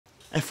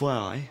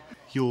FYI,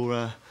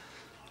 your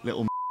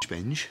little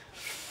binge,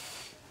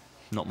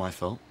 not my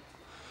fault.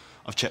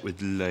 I've checked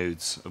with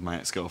loads of my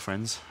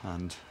ex-girlfriends,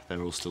 and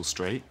they're all still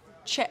straight.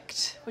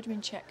 Checked? What do you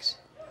mean checked?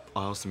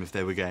 I asked them if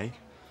they were gay.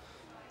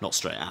 Not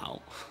straight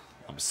out.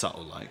 I'm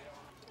subtle, like.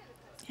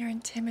 You're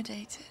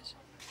intimidated.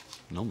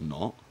 No, I'm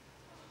not.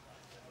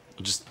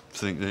 I just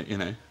think that, you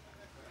know,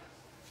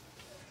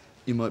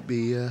 you might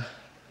be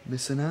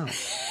missing out.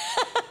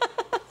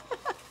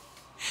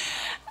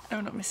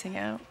 I'm not missing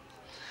out.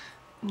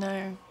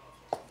 No,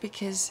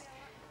 because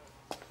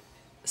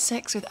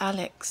sex with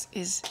Alex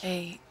is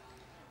a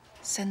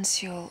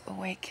sensual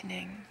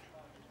awakening,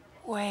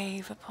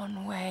 wave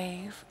upon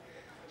wave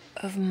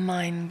of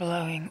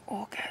mind-blowing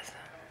orgasm.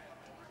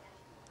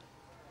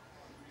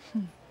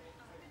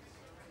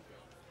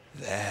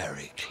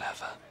 Very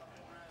clever.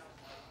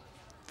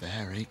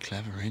 Very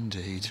clever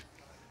indeed.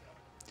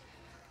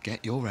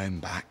 Get your own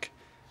back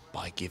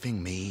by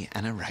giving me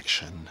an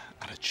erection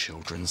at a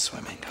children's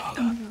swimming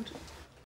garden. Oh my God.